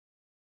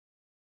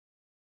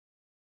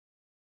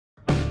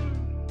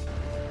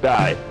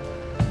Die.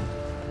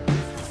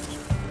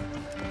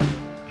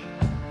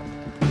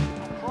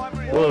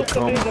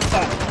 Welcome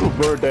to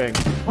Verdang.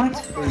 What?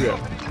 Where you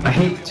at? I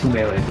hate 2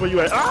 melee. Where you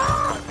at?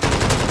 Ah!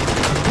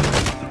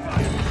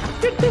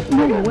 Get this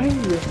nigga away!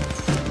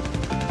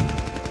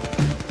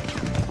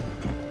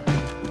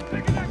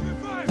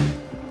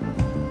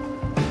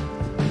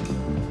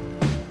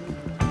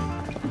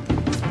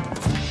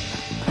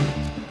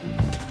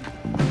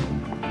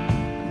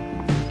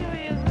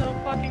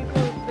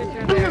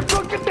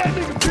 Look at that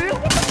nigga, Bill!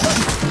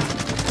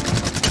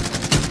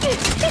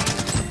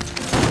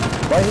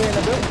 Right here in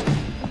the building.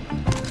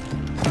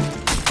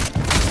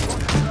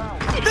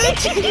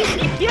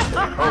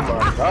 Oh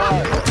my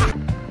god.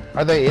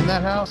 Are they in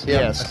that house? Yeah,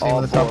 Yes, I see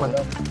all the top four.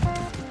 window.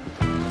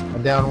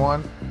 I'm down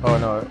one. Oh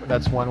no,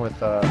 that's one with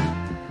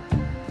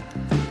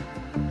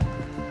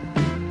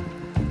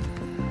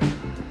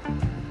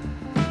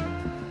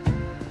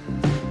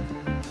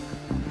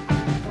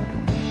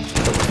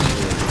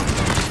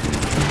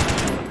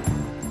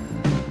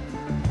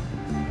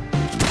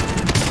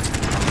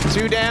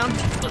Two down.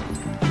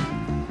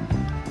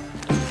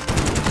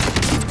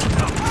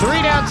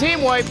 3 down,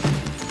 team wipe.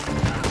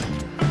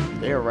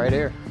 There, right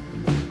here.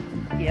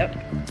 Yep.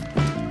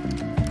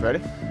 Ready?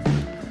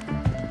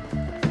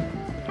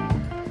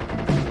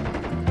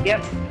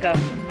 Yep. Go.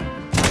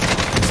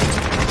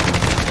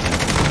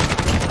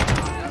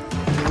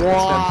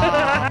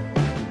 Wow.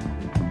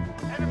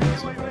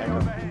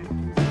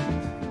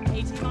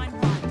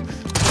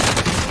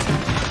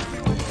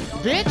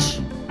 Bitch.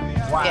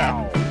 wow.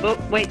 Yeah.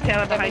 Oh, wait,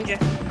 Taylor, behind you.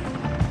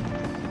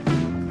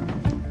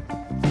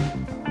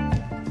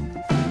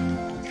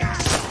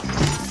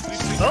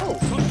 Oh.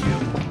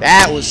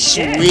 That was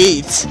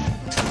sweet.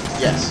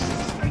 Yes.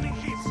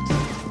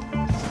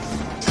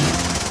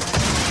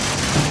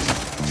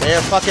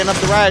 They're fucking up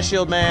the riot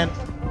shield, man.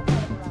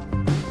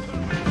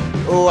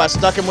 Oh, I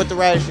stuck him with the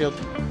riot shield.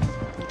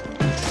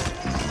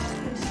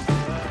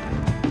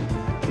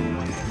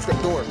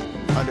 Trip door.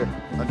 Under.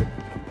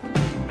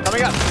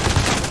 Coming up.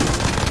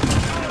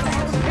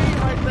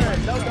 Right there.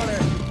 Don't go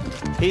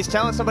there. He's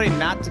telling somebody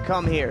not to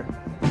come here.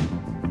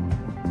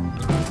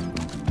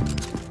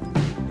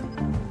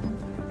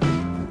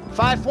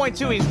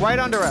 .2, he's right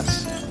under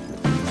us.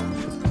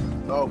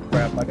 Oh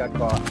crap, I got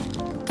caught.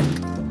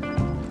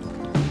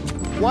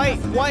 White.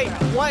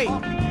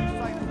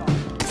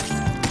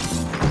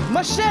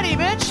 Machete,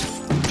 bitch.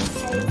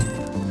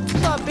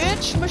 What's up,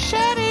 bitch?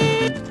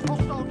 Machete.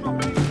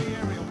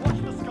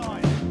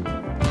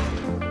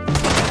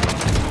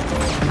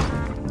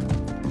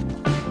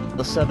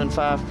 The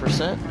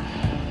 75%.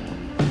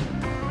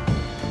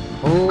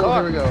 Oh,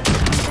 Car. here we go.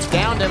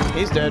 Downed him.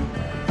 He's dead.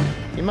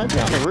 He might be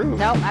on the roof.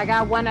 Nope, I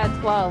got one at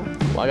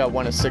 12. Well, I got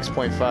one at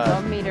 6.5.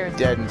 12 meters.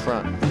 Dead in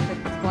front.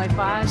 6.5.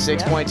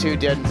 6.2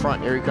 dead in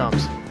front. Here he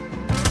comes.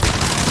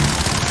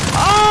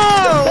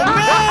 Oh,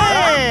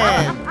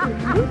 man!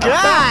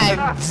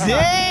 God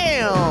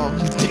damn!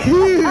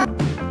 Dude!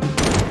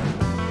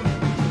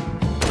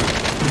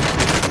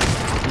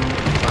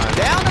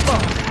 Down the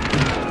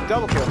boat.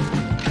 Double kill.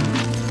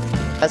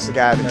 That's the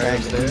guy that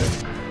tanked there.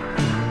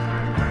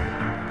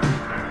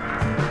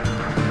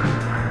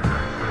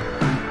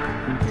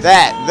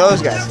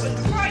 Those guys.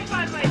 Right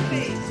by my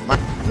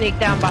face. Sneak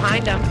down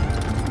behind him.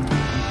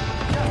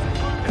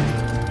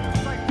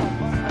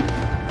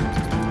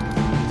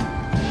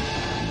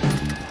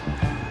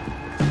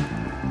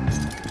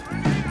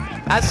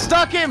 I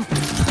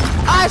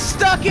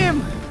stuck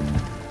him!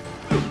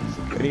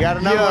 And you got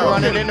another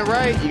one running in the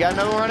right. You got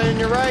another one running in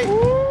your right.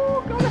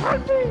 Ooh, gonna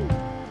hurt me!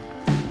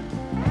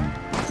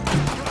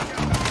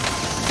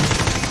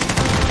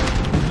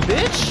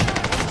 Bitch!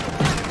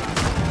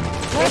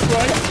 That's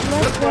right.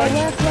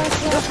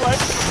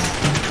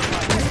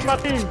 That's my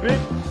team,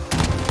 bitch.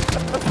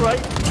 That's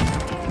right.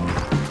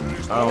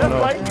 I don't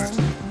know. Right.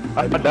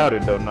 I doubt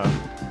it though, no.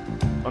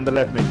 On the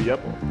left, maybe,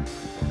 yep.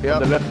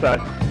 On the left side.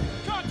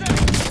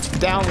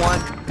 Down one.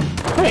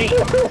 Hey!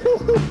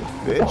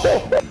 Bitch.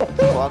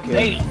 Fuck it.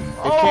 Hey! It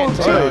can't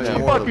tell Oh, you you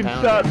more fucking than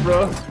a shot, pound. bro.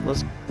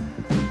 Let's...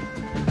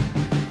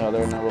 Oh,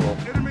 they're in that little.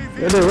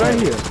 Yeah, they're right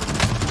here.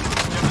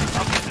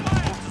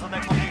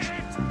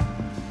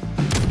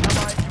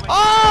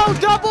 Oh,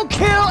 double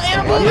kill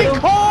and a moving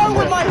car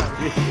with my...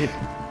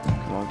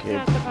 Come on, I kid.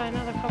 have to buy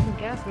another fucking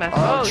gas mask.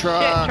 Oh, Oh,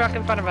 truck. shit, truck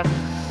in front of us.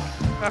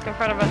 Truck in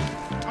front of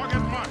us.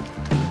 Target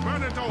marked.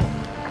 Burn it all.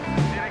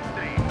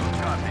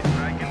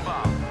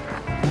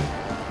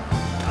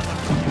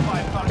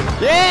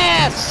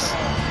 Yes!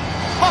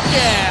 Fuck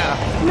yeah!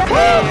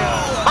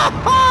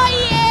 Oh,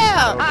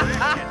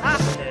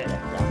 yeah!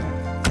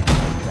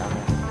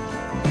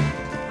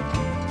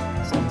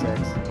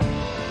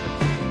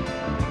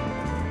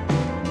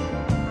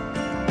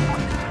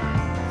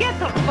 Get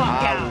the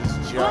fuck out.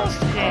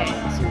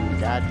 Bullshit.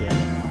 God damn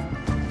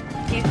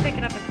it. He's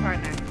picking up his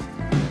partner.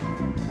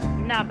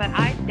 No, but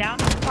I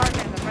downed his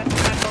partner and the rest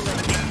of my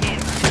bullets hit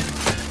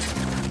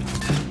him.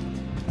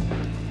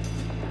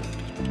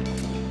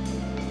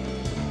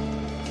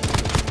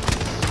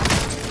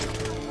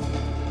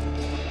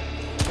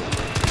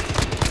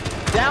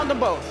 Downed them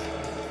both.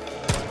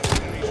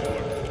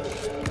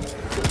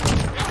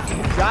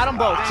 Got them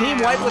both. Team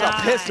wipe with a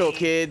pistol,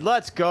 kid.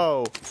 Let's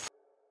go.